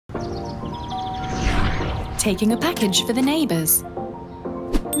Taking a package for the neighbours.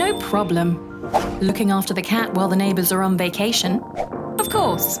 No problem. Looking after the cat while the neighbours are on vacation. Of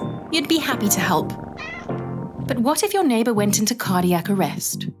course, you'd be happy to help. But what if your neighbour went into cardiac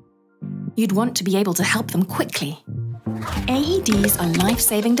arrest? You'd want to be able to help them quickly. AEDs are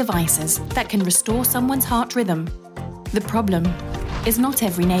life-saving devices that can restore someone's heart rhythm. The problem is not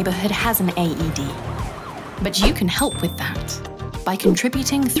every neighbourhood has an AED. But you can help with that. By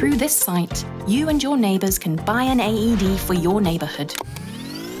contributing through this site, you and your neighbours can buy an AED for your neighbourhood.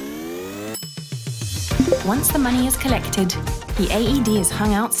 Once the money is collected, the AED is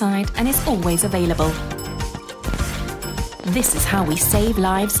hung outside and is always available. This is how we save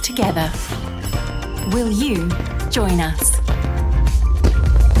lives together. Will you join us?